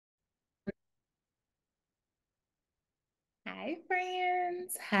Hi,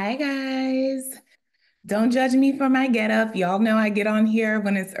 friends. Hi, guys. Don't judge me for my getup. Y'all know I get on here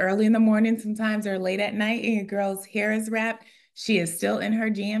when it's early in the morning, sometimes or late at night, and your girl's hair is wrapped. She is still in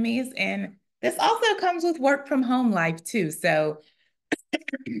her jammies. And this also comes with work from home life, too. So,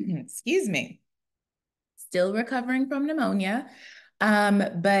 excuse me, still recovering from pneumonia.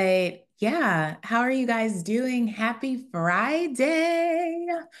 But yeah, how are you guys doing? Happy Friday.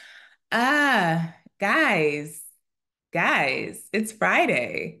 Guys, it's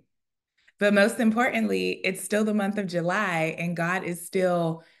Friday. But most importantly, it's still the month of July, and God is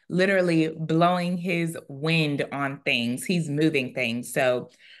still literally blowing his wind on things. He's moving things. So,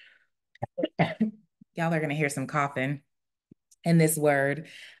 y'all are going to hear some coughing in this word,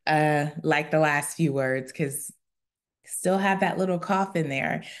 like the last few words, because still have that little cough in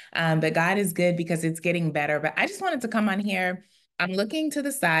there. But God is good because it's getting better. But I just wanted to come on here. I'm looking to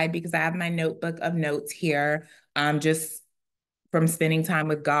the side because I have my notebook of notes here, just from spending time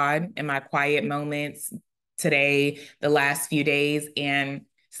with God in my quiet moments today, the last few days. And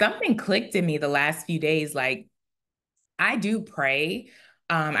something clicked in me the last few days. Like, I do pray.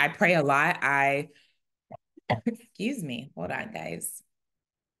 I pray a lot. Excuse me, hold on, guys.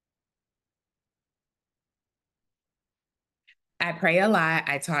 I pray a lot.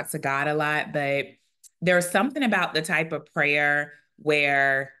 I talk to God a lot, but there's something about the type of prayer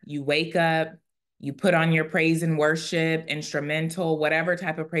where you wake up, you put on your praise and worship, instrumental, whatever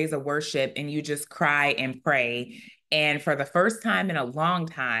type of praise or worship, and you just cry and pray. And for the first time in a long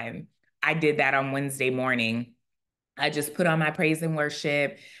time, I did that on Wednesday morning. I just put on my praise and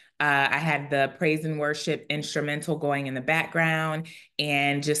worship. I had the praise and worship instrumental going in the background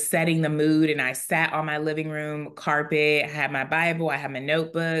and just setting the mood. And I sat on my living room carpet. I had my Bible, I had my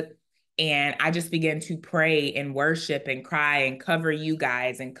notebook, and I just began to pray and worship and cry and cover you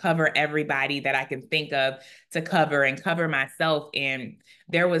guys and cover everybody that I can think of to cover and cover myself. And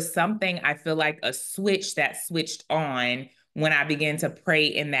there was something, I feel like a switch that switched on when I began to pray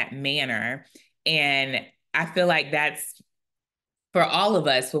in that manner. And I feel like that's for all of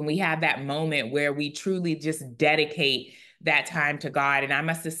us when we have that moment where we truly just dedicate that time to God. And I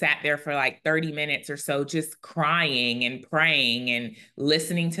must have sat there for like 30 minutes or so, just crying and praying and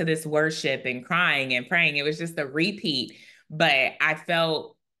listening to this worship and crying and praying. It was just a repeat, but I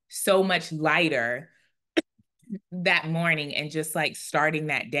felt so much lighter that morning and just like starting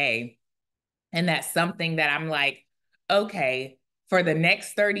that day. And that's something that I'm like, okay, for the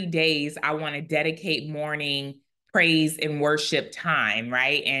next 30 days, I want to dedicate morning praise and worship time,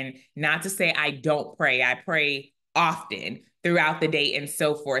 right? And not to say I don't pray, I pray often throughout the day and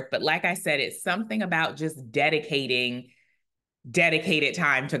so forth. But like I said, it's something about just dedicated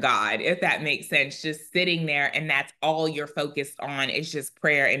time to God, if that makes sense. Just sitting there and that's all you're focused on is just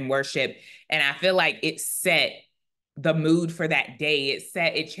prayer and worship. And I feel like it set the mood for that day.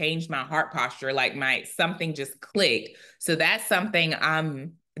 It changed my heart posture. Like my something just clicked. So that's something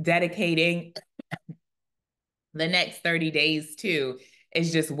I'm dedicating the next 30 days too,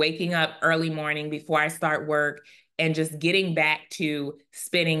 is just waking up early morning before I start work and just getting back to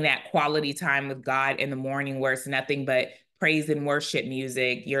spending that quality time with God in the morning where it's nothing but praise and worship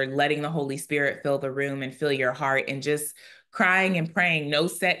music. You're letting the Holy Spirit fill the room and fill your heart and just crying and praying, no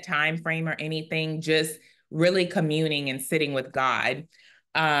set time frame or anything, just really communing and sitting with God.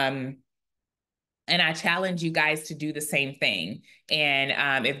 Um, and I challenge you guys to do the same thing.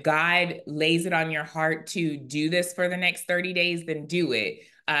 And if God lays it on your heart to do this for the next 30 days, then do it.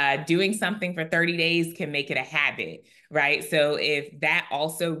 Doing something for 30 days can make it a habit, right? So if that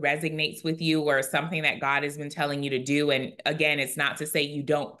also resonates with you or something that God has been telling you to do, and again, it's not to say you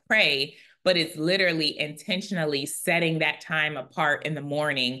don't pray, but it's literally intentionally setting that time apart in the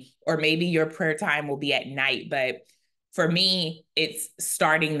morning, or maybe your prayer time will be at night, but for me, it's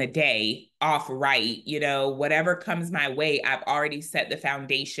starting the day off right. You know, whatever comes my way, I've already set the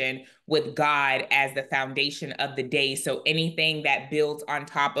foundation with God as the foundation of the day. So anything that builds on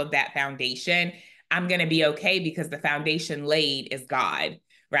top of that foundation, I'm going to be okay because the foundation laid is God,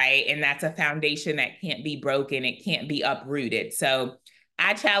 right? And that's a foundation that can't be broken, it can't be uprooted. So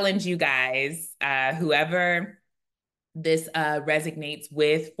I challenge you guys, whoever this resonates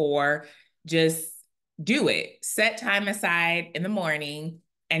with, for just do it. Set time aside in the morning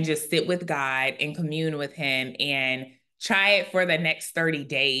and just sit with God and commune with him and try it for the next 30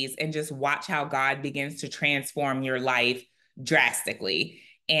 days and just watch how God begins to transform your life drastically.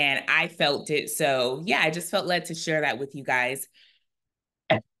 And I felt it. So yeah, I just felt led to share that with you guys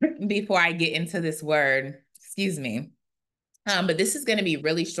before I get into this word. Excuse me. But this is going to be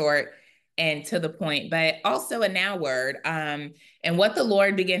really short and to the point, but also a now word. And what the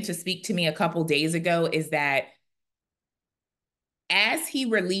Lord began to speak to me a couple days ago is that as he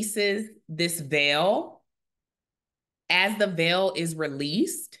releases this veil, as the veil is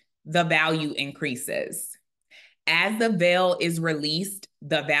released, the value increases. As the veil is released,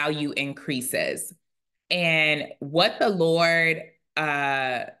 the value increases. And what the Lord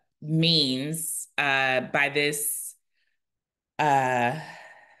means by this, oh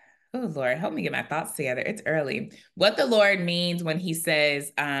Lord, help me get my thoughts together. It's early. What the Lord means when he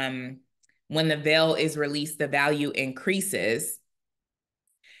says, when the veil is released, the value increases.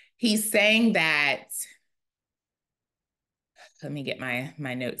 He's saying that, let me get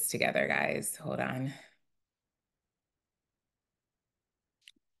my notes together, guys. Hold on.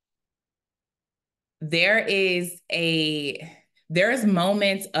 There's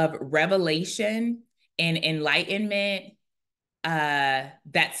moments of revelation and enlightenment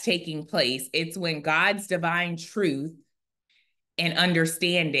that's taking place. It's when God's divine truth and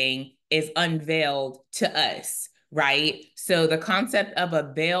understanding is unveiled to us, right? So the concept of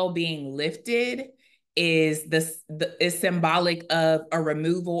a veil being lifted is is symbolic of a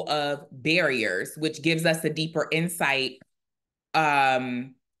removal of barriers, which gives us a deeper insight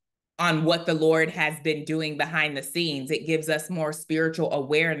on what the Lord has been doing behind the scenes. It gives us more spiritual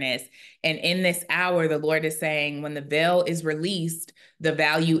awareness. And in this hour, the Lord is saying, when the veil is released, the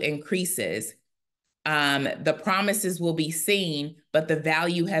value increases. The promises will be seen, but the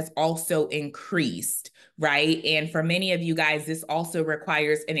value has also increased, right? And for many of you guys, this also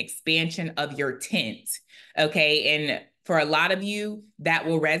requires an expansion of your tent, okay? And for a lot of you, that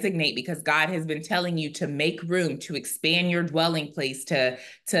will resonate because God has been telling you to make room, to expand your dwelling place, to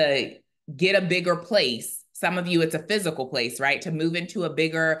get a bigger place. Some of you, it's a physical place, right? To move into a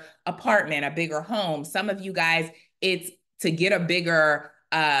bigger apartment, a bigger home. Some of you guys, it's to get a bigger,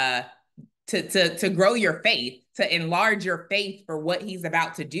 to grow your faith, to enlarge your faith for what he's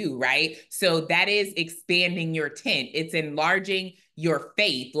about to do, right? So that is expanding your tent. It's enlarging your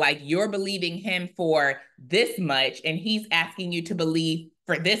faith. Like you're believing him for this much and he's asking you to believe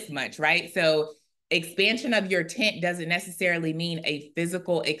for this much, right? So expansion of your tent doesn't necessarily mean a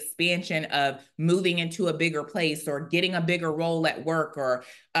physical expansion of moving into a bigger place or getting a bigger role at work or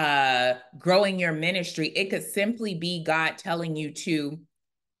growing your ministry. It could simply be God telling you to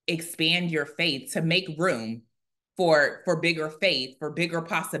expand your faith, to make room for bigger faith, for bigger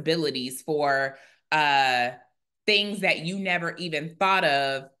possibilities, for things that you never even thought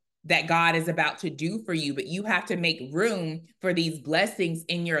of that God is about to do for you. But you have to make room for these blessings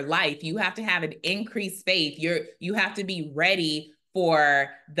in your life. You have to have an increased faith. You have to be ready for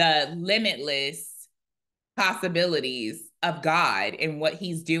the limitless possibilities of God and what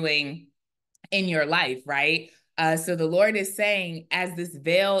he's doing in your life, right? So the Lord is saying, as this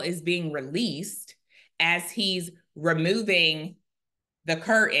veil is being released, as he's removing the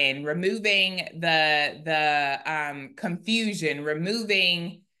curtain, removing the confusion,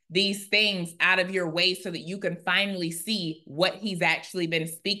 removing these things out of your way so that you can finally see what he's actually been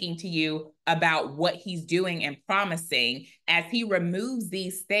speaking to you about, what he's doing and promising. As he removes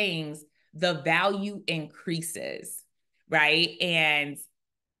these things, the value increases, right? And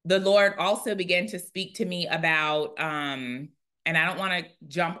the Lord also began to speak to me about, and I don't want to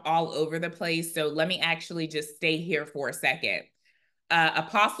jump all over the place, so let me actually just stay here for a second.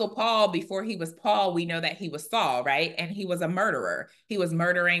 Apostle Paul, before he was Paul, we know that he was Saul, right? And he was a murderer. He was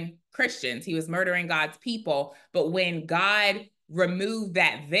murdering Christians. He was murdering God's people. But when God removed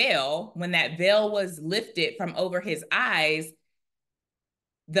that veil, when that veil was lifted from over his eyes,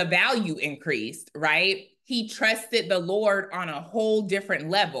 the value increased, right? He trusted the Lord on a whole different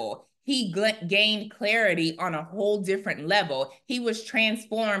level. He gained clarity on a whole different level. He was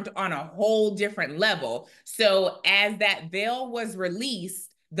transformed on a whole different level. So as that veil was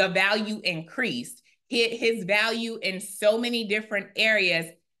released, the value increased. His value in so many different areas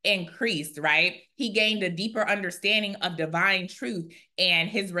increased, right? He gained a deeper understanding of divine truth and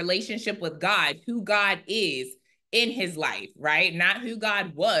his relationship with God, who God is in his life, right? Not who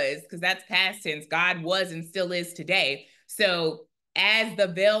God was, because that's past tense. God was and still is today. So as the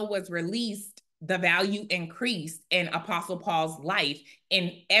veil was released, the value increased in Apostle Paul's life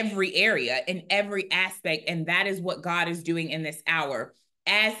in every area, in every aspect. And that is what God is doing in this hour.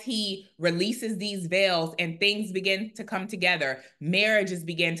 As he releases these veils and things begin to come together, marriages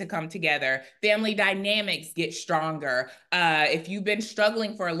begin to come together, family dynamics get stronger. If you've been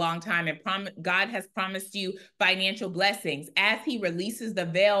struggling for a long time and God has promised you financial blessings, as he releases the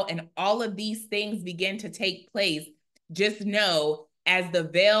veil and all of these things begin to take place, just know as the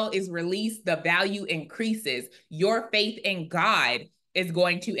veil is released, the value increases. Your faith in God is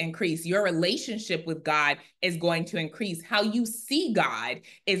going to increase. Your relationship with God is going to increase. How you see God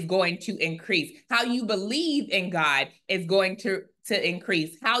is going to increase. How you believe in God is going to to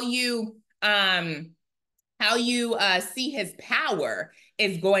increase. How you see his power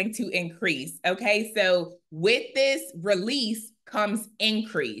is going to increase. Okay, so with this release comes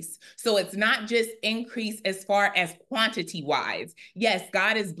increase. So it's not just increase as far as quantity wise. Yes,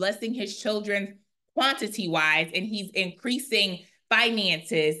 God is blessing his children quantity wise, and he's increasing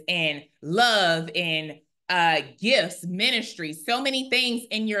finances and love and gifts, ministry, so many things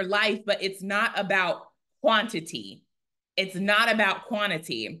in your life, but it's not about quantity. It's not about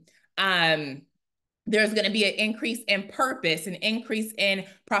quantity. There's going to be an increase in purpose, an increase in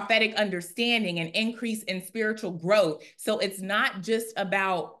prophetic understanding, an increase in spiritual growth. So it's not just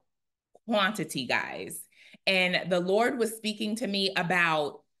about quantity, guys. And the Lord was speaking to me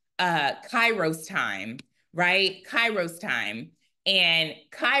about Kairos time, right? Kairos time. And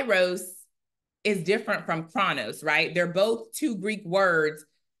Kairos is different from chronos, right? They're both two Greek words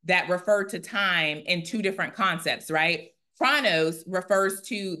that refer to time in two different concepts, right? Chronos refers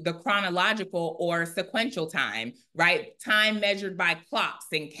to the chronological or sequential time, right? Time measured by clocks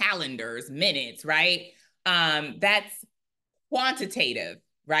and calendars, minutes, right? That's quantitative,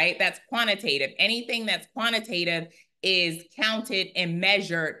 right? That's quantitative. Anything that's quantitative is counted and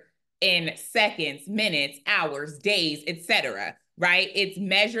measured in seconds, minutes, hours, days, etc. Right? It's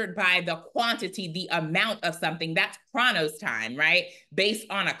measured by the quantity, the amount of something. That's chronos time, right? Based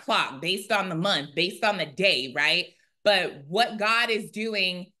on a clock, based on the month, based on the day, right? But what God is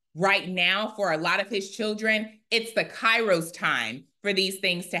doing right now for a lot of his children, it's the Kairos time for these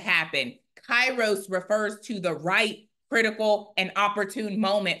things to happen. Kairos refers to the right, critical, and opportune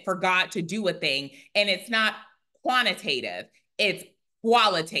moment for God to do a thing. And it's not quantitative, it's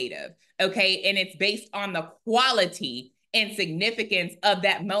qualitative, okay? And it's based on the quality and significance of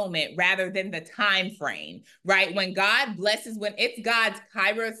that moment rather than the time frame, right? When God blesses, when it's God's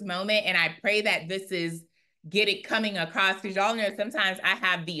Kairos moment, and I pray that this is get it coming across, because y'all know sometimes I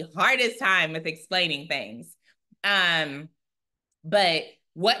have the hardest time with explaining things. But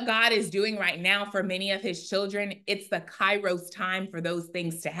what God is doing right now for many of his children, it's the Kairos time for those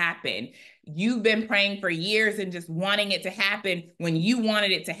things to happen. You've been praying for years and just wanting it to happen when you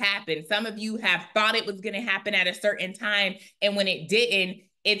wanted it to happen. Some of you have thought it was going to happen at a certain time, and when it didn't,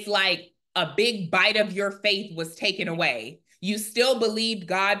 it's like a big bite of your faith was taken away. You still believed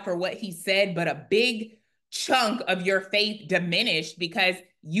God for what he said, but a big chunk of your faith diminished because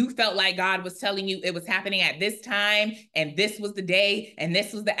you felt like God was telling you it was happening at this time, and this was the day, and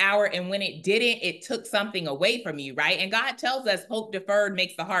this was the hour. And when it didn't, it took something away from you, right? And God tells us hope deferred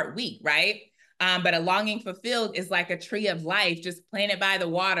makes the heart weak, right? But a longing fulfilled is like a tree of life just planted by the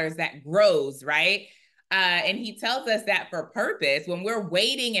waters that grows, right? And he tells us that for purpose. When we're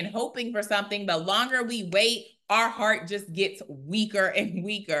waiting and hoping for something, the longer we wait, our heart just gets weaker and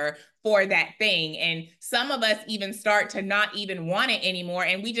weaker for that thing. And some of us even start to not even want it anymore.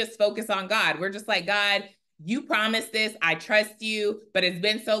 And we just focus on God. We're just like, God, you promised this. I trust you, but it's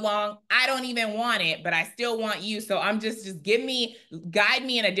been so long. I don't even want it, but I still want you. So I'm just guide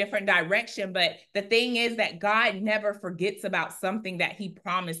me in a different direction. But the thing is that God never forgets about something that he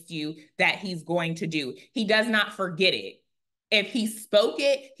promised you that he's going to do. He does not forget it. If he spoke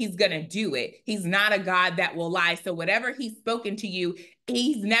it, he's going to do it. He's not a God that will lie. So whatever he's spoken to you,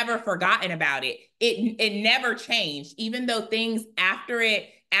 he's never forgotten about it. It never changed, even though things after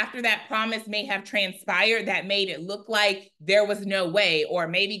that promise may have transpired that made it look like there was no way, or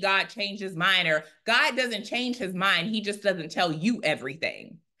maybe God changed his mind, or God doesn't change his mind. He just doesn't tell you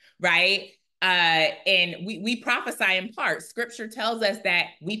everything, right? And we prophesy in part. Scripture tells us that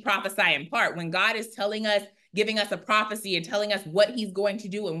we prophesy in part. When God is telling us, giving us a prophecy and telling us what he's going to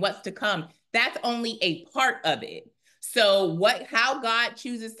do and what's to come, that's only a part of it. So how God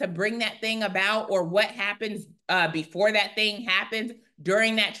chooses to bring that thing about, or what happens before that thing happens,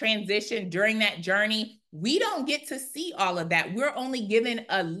 during that transition, during that journey, we don't get to see all of that. We're only given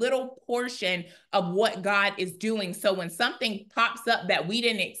a little portion of what God is doing. So when something pops up that we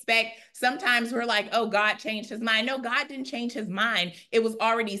didn't expect, sometimes we're like, oh, God changed his mind. No, God didn't change his mind. It was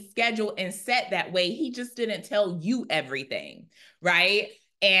already scheduled and set that way. He just didn't tell you everything, right?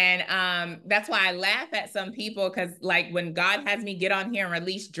 And that's why I laugh at some people, because like when God has me get on here and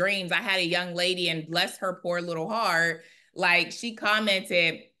release dreams, I had a young lady, and bless her poor little heart, like she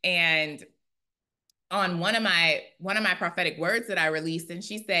commented and on one of my prophetic words that I released, and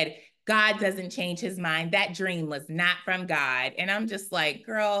she said, God doesn't change his mind. That dream was not from God. And I'm just like,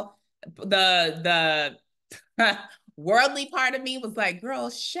 girl, the worldly part of me was like, girl,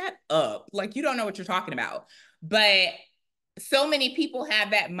 shut up. Like, you don't know what you're talking about. But so many people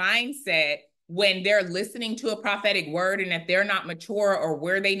have that mindset when they're listening to a prophetic word, and if they're not mature or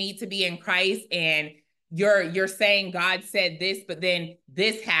where they need to be in Christ, and you're saying God said this, but then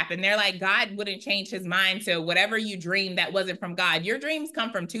this happened. They're like, God wouldn't change his mind. So whatever you dream that wasn't from God, your dreams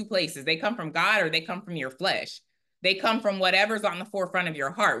come from two places. They come from God or they come from your flesh. They come from whatever's on the forefront of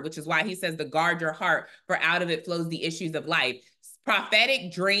your heart, which is why he says to guard your heart, for out of it flows the issues of life.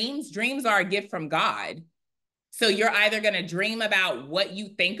 Prophetic dreams are a gift from God. So you're either going to dream about what you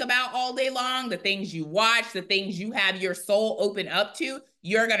think about all day long, the things you watch, the things you have your soul open up to.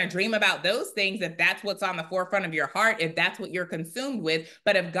 You're going to dream about those things if that's what's on the forefront of your heart, if that's what you're consumed with.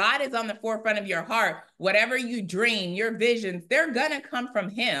 But if God is on the forefront of your heart, whatever you dream, your visions, they're going to come from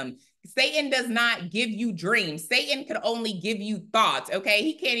him. Satan does not give you dreams. Satan can only give you thoughts, okay?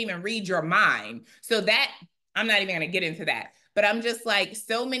 He can't even read your mind. So that, I'm not even going to get into that. But I'm just like,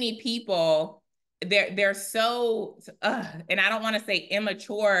 so many people, they're so, and I don't want to say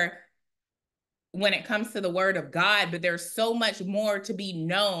immature when it comes to the word of God, but there's so much more to be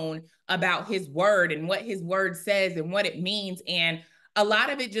known about his word and what his word says and what it means. And a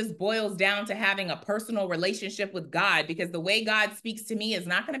lot of it just boils down to having a personal relationship with God, because the way God speaks to me is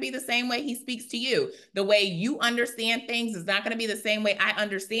not going to be the same way he speaks to you. The way you understand things is not going to be the same way I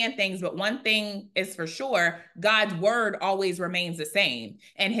understand things. But one thing is for sure, God's word always remains the same.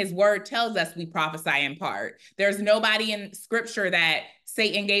 And his word tells us we prophesy in part. There's nobody in scripture that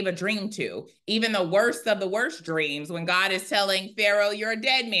Satan gave a dream to. Even the worst of the worst dreams, when God is telling Pharaoh, you're a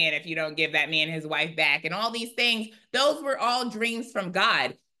dead man if you don't give that man his wife back, and all these things, those were all dreams from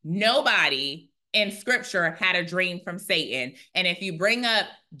God. Nobody in scripture had a dream from Satan. And if you bring up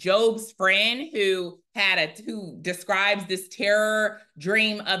Job's friend who describes this terror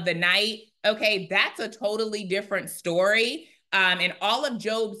dream of the night, okay, that's a totally different story. And all of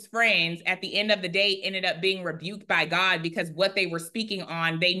Job's friends at the end of the day ended up being rebuked by God because what they were speaking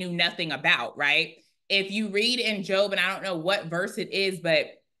on, they knew nothing about, right? If you read in Job, and I don't know what verse it is, but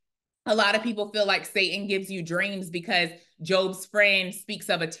a lot of people feel like Satan gives you dreams because Job's friend speaks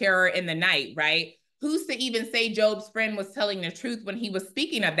of a terror in the night, right? Who's to even say Job's friend was telling the truth when he was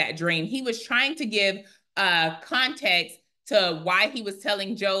speaking of that dream? He was trying to give context to why he was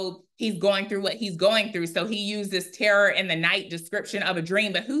telling Job he's going through what he's going through. So he used this terror in the night description of a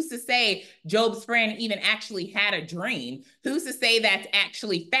dream. But who's to say Job's friend even actually had a dream? Who's to say that's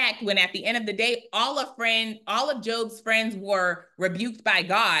actually fact, when at the end of the day, all of Job's friends were rebuked by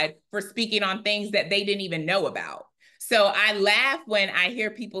God for speaking on things that they didn't even know about? So I laugh when I hear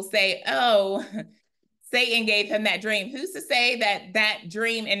people say, oh, Satan gave him that dream. Who's to say that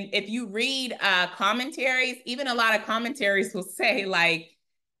dream? And if you read commentaries, even a lot of commentaries will say like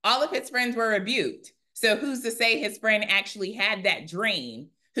all of his friends were rebuked. So who's to say his friend actually had that dream?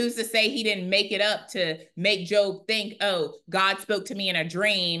 Who's to say he didn't make it up to make Job think, oh, God spoke to me in a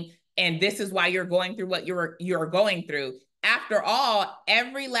dream and this is why you're going through what you're going through. After all,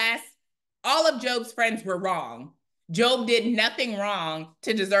 all of Job's friends were wrong. Job did nothing wrong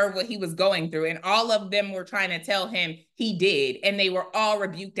to deserve what he was going through. And all of them were trying to tell him he did. And they were all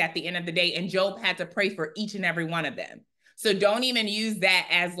rebuked at the end of the day. And Job had to pray for each and every one of them. So don't even use that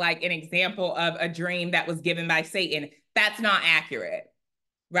as like an example of a dream that was given by Satan. That's not accurate,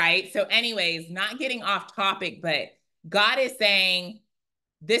 right? So anyways, not getting off topic, but God is saying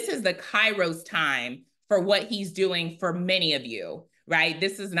this is the Kairos time for what he's doing for many of you, right?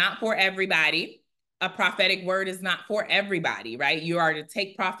 This is not for everybody. A prophetic word is not for everybody, right? You are to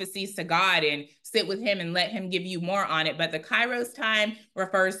take prophecies to God and sit with him and let him give you more on it. But the Kairos time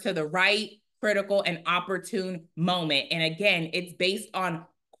refers to the right, critical, and opportune moment. And again, it's based on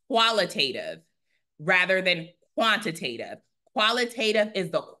qualitative rather than quantitative. Qualitative is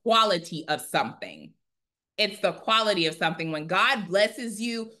the quality of something. It's the quality of something. When God blesses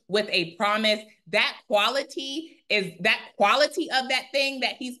you with a promise, that quality of that thing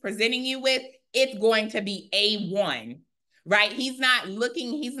that he's presenting you with, it's going to be A1, right? He's not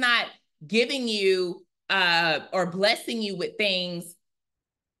giving you or blessing you with things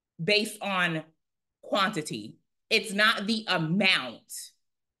based on quantity. It's not the amount.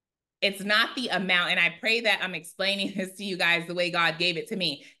 It's not the amount. And I pray that I'm explaining this to you guys the way God gave it to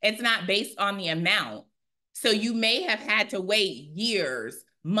me. It's not based on the amount. So you may have had to wait years,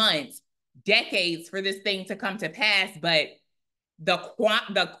 months, decades for this thing to come to pass, but the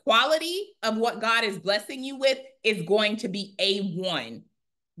quality of what God is blessing you with is going to be A1.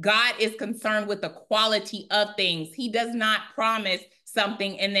 God is concerned with the quality of things. He does not promise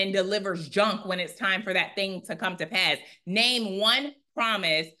something and then delivers junk when it's time for that thing to come to pass. Name one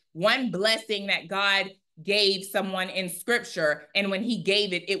promise, one blessing that God gave someone in scripture, and when he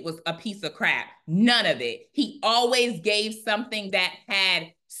gave it, it was a piece of crap. None of it. He always gave something that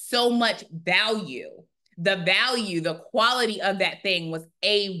had so much value the value, the quality of that thing was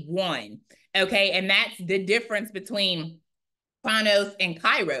A1. Okay. And that's the difference between chronos and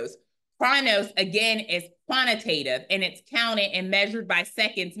kairos. Chronos, again, is quantitative and it's counted and measured by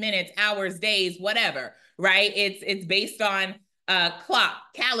seconds, minutes, hours, days, whatever, right? It's based on clock,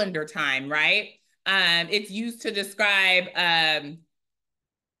 calendar time, right? It's used to describe,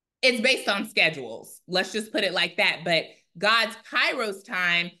 it's based on schedules. Let's just put it like that. But God's kairos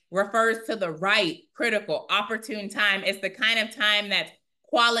time refers to the right, critical, opportune time. It's the kind of time that's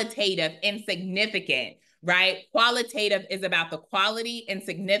qualitative and significant, right? Qualitative is about the quality and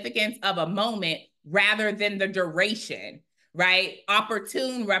significance of a moment rather than the duration, right?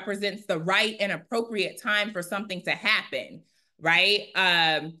 Opportune represents the right and appropriate time for something to happen, right?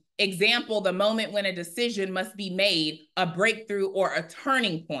 Example, the moment when a decision must be made, a breakthrough or a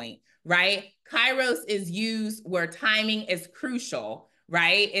turning point, right? Kairos is used where timing is crucial,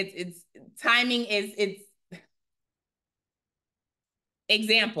 right? It's timing is, it's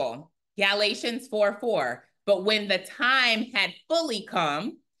example, Galatians 4:4. But when the time had fully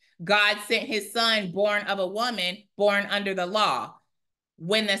come, God sent his son, born of a woman, born under the law.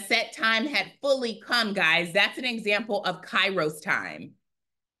 When the set time had fully come, guys, that's an example of Kairos time.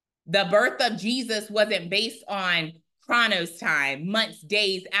 The birth of Jesus wasn't based on chronos time, months,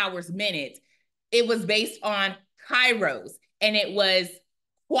 days, hours, minutes. It was based on Kairos, and it was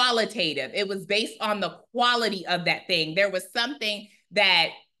qualitative. It was based on the quality of that thing. There was something that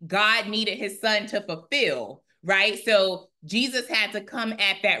God needed his son to fulfill, right? So Jesus had to come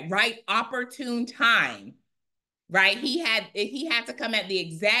at that right opportune time, right? He had to come at the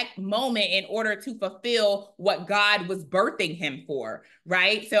exact moment in order to fulfill what God was birthing him for,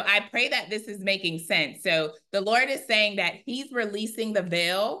 right? So I pray that this is making sense. So the Lord is saying that he's releasing the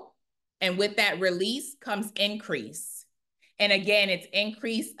veil, and with that release comes increase. And again, it's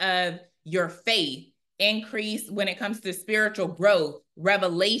increase of your faith, increase when it comes to spiritual growth,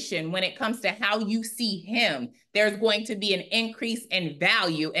 revelation, when it comes to how you see him. There's going to be an increase in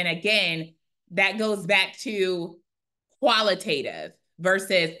value. And again, that goes back to qualitative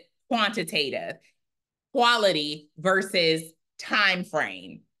versus quantitative, quality versus time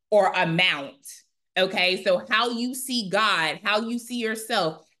frame or amount. Okay, so how you see God, how you see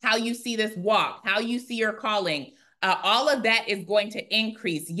yourself, how you see this walk, how you see your calling, all of that is going to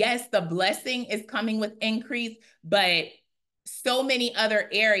increase. Yes, the blessing is coming with increase, but so many other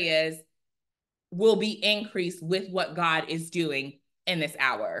areas will be increased with what God is doing in this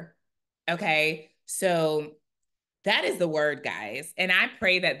hour. Okay, so that is the word, guys. And I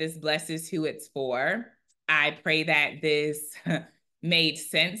pray that this blesses who it's for. I pray that this made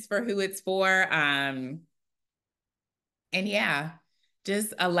sense for who it's for. And yeah,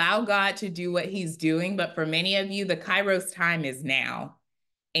 just allow God to do what he's doing. But for many of you, the Kairos time is now.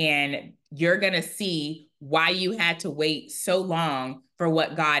 And you're going to see why you had to wait so long for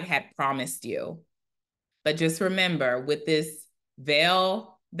what God had promised you. But just remember, with this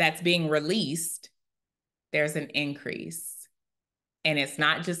veil that's being released, there's an increase. And it's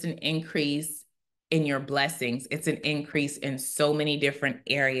not just an increase in your blessings, it's an increase in so many different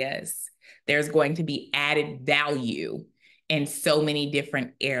areas. There's going to be added value in so many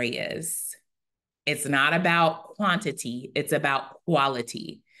different areas. It's not about quantity, it's about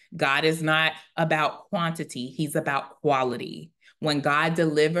quality. God is not about quantity, he's about quality. When God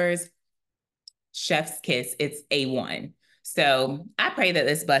delivers, chef's kiss, it's A1. So I pray that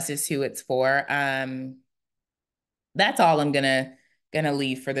this blesses who it's for. That's all I'm gonna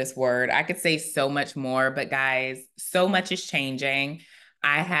leave for this word. I could say so much more, but guys, so much is changing.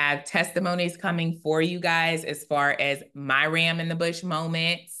 I have testimonies coming for you guys as far as my ram in the bush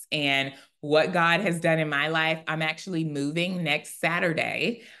moments and what God has done in my life. I'm actually moving next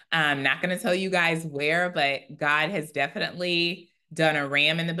Saturday. I'm not going to tell you guys where, but God has definitely done a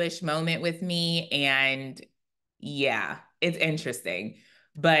ram in the bush moment with me. And yeah, it's interesting.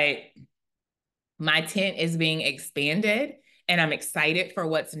 But my tent is being expanded and I'm excited for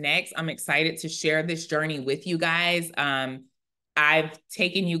what's next. I'm excited to share this journey with you guys. I've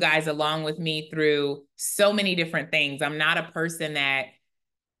taken you guys along with me through so many different things. I'm not a person that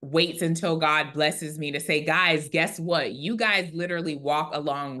waits until God blesses me to say, guys, guess what? You guys literally walk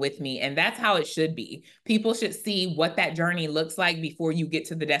along with me. And that's how it should be. People should see what that journey looks like before you get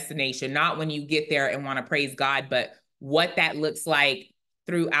to the destination, not when you get there and want to praise God, but what that looks like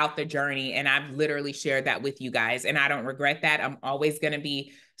throughout the journey. And I've literally shared that with you guys. And I don't regret that. I'm always going to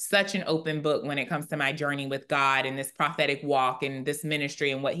be such an open book when it comes to my journey with God and this prophetic walk and this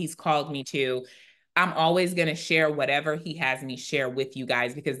ministry and what he's called me to. I'm always going to share whatever he has me share with you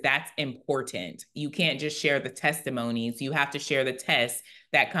guys, because that's important. You can't just share the testimonies. You have to share the tests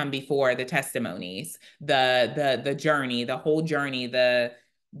that come before the testimonies, the journey, the whole journey, the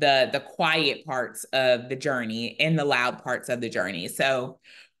quiet parts of the journey and the loud parts of the journey. So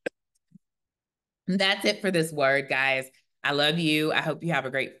that's it for this word, guys. I love you. I hope you have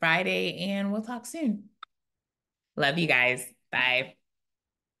a great Friday, and we'll talk soon. Love you guys. Bye.